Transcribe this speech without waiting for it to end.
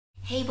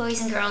Hey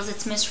boys and girls,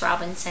 it's Miss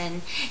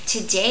Robinson.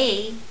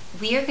 Today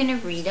we are going to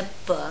read a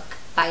book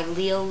by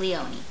Leo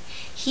Lionni.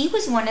 He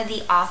was one of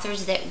the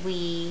authors that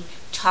we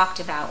talked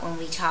about when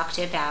we talked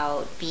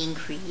about being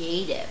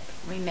creative.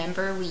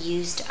 Remember, we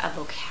used a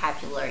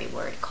vocabulary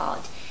word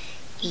called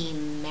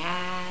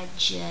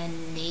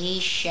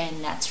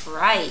imagination. That's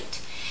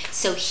right.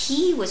 So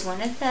he was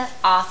one of the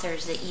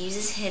authors that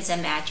uses his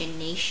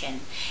imagination.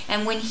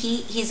 And when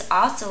he's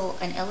also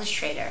an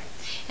illustrator.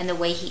 And the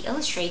way he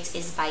illustrates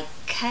is by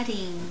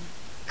cutting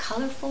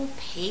colorful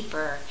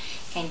paper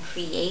and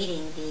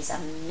creating these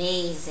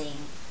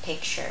amazing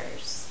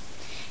pictures.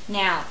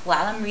 Now,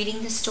 while I'm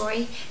reading the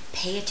story,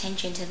 pay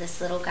attention to this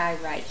little guy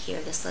right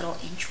here, this little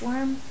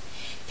inchworm.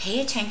 Pay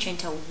attention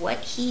to what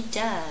he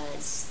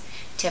does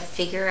to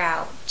figure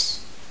out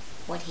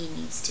what he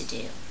needs to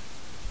do.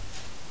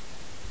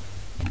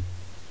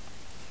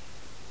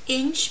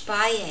 Inch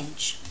by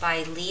Inch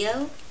by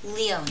Leo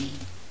Lionni.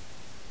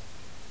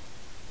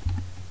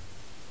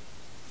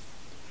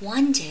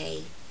 One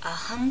day, a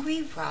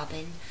hungry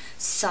robin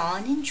saw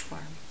an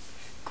inchworm,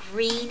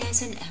 green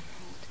as an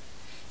emerald,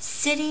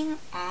 sitting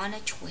on a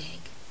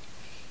twig.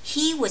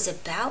 He was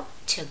about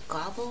to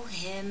gobble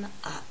him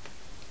up.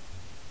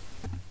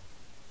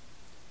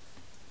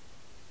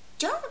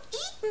 "Don't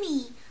eat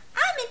me!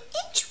 I'm an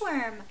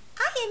inchworm!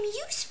 I am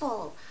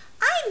useful!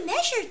 I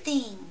measure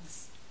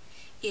things!"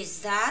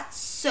 "Is that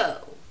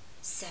so?"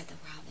 said the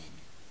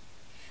robin.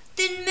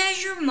 "Then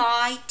measure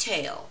my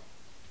tail."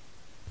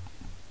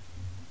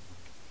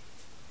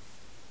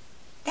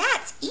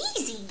 "That's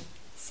easy,"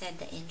 said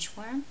the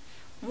inchworm.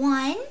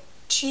 1,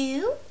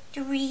 2,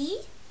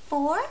 3,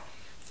 4,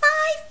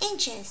 5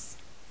 inches.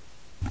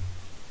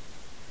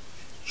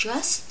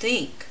 "Just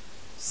think,"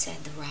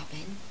 said the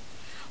robin.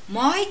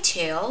 "My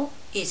tail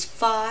is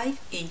 5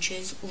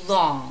 inches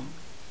long."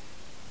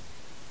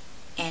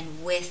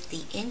 And with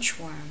the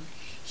inchworm,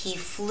 he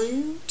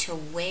flew to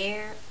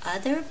where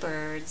other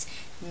birds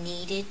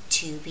needed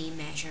to be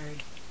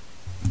measured.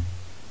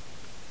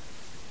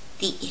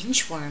 The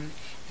inchworm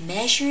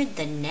measured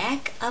the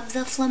neck of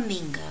the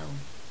flamingo.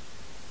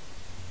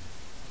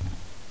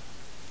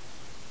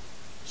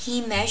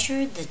 He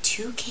measured the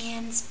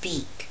toucan's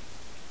beak,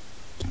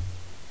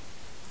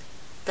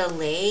 the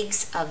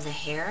legs of the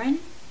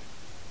heron,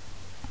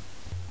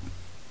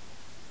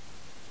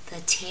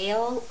 the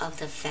tail of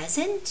the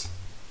pheasant,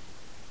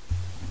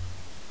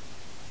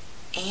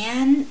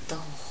 and the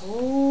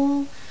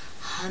whole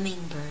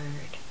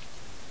hummingbird.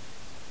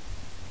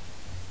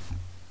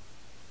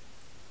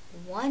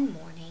 One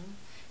morning,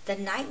 the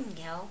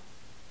nightingale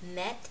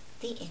met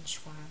the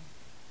inchworm.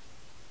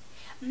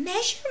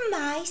 "Measure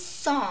my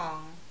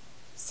song,"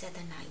 said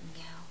the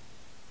nightingale.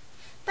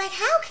 "But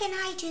how can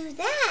I do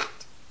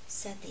that?"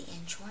 said the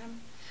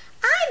inchworm.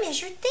 "I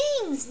measure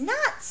things,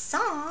 not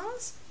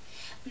songs."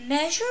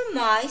 "Measure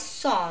my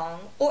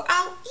song or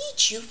I'll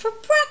eat you for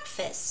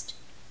breakfast,"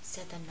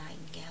 said the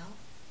nightingale.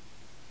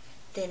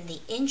 Then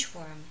the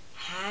inchworm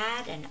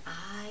had an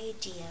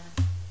idea.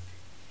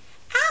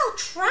 "I'll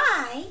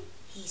try,"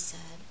 he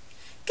said.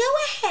 "Go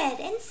ahead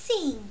and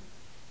sing."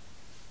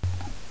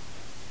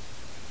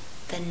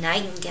 The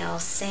nightingale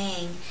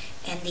sang,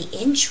 and the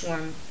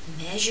inchworm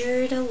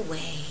measured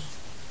away.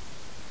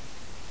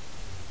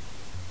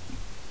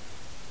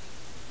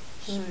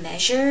 He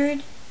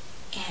measured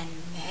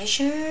and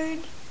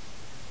measured,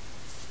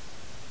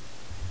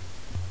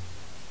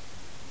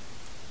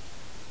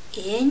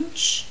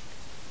 inch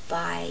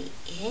by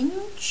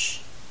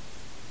inch,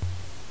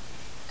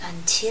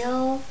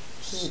 until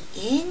he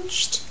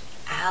inched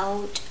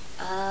out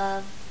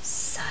of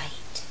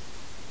sight.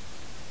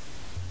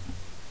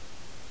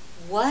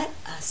 What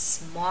a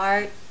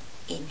smart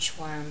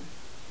inchworm.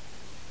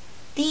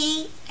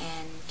 The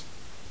end.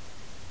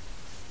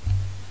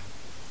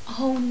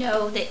 Oh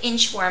no, the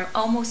inchworm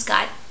almost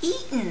got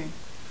eaten.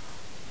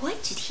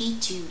 What did he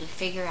do to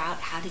figure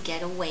out how to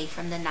get away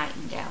from the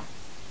nightingale?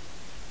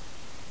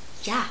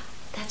 Yeah,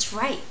 that's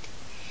right.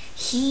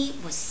 He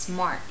was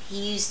smart.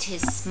 He used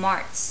his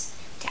smarts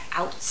to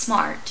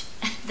outsmart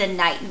the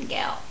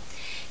nightingale.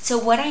 So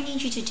what I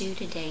need you to do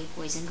today,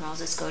 boys and girls,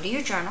 is go to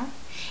your journal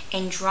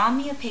and draw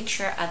me a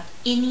picture of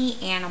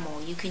any animal.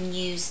 You can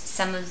use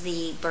some of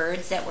the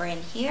birds that were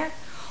in here,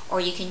 or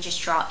you can just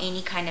draw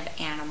any kind of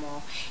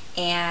animal.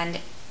 And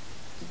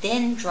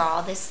then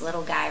draw this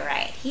little guy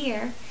right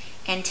here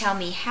and tell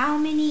me how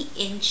many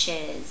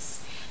inches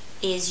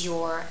is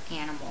your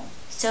animal.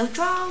 So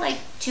draw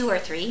like 2 or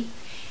 3.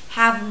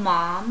 Have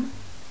Mom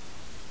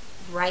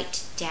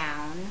write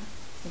down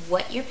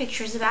what your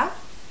picture is about,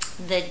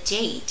 the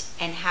date,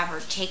 and have her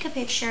take a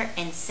picture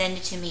and send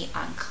it to me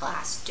on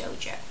Class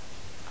Dojo.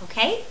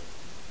 Okay?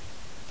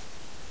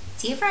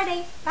 See you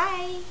Friday.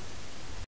 Bye.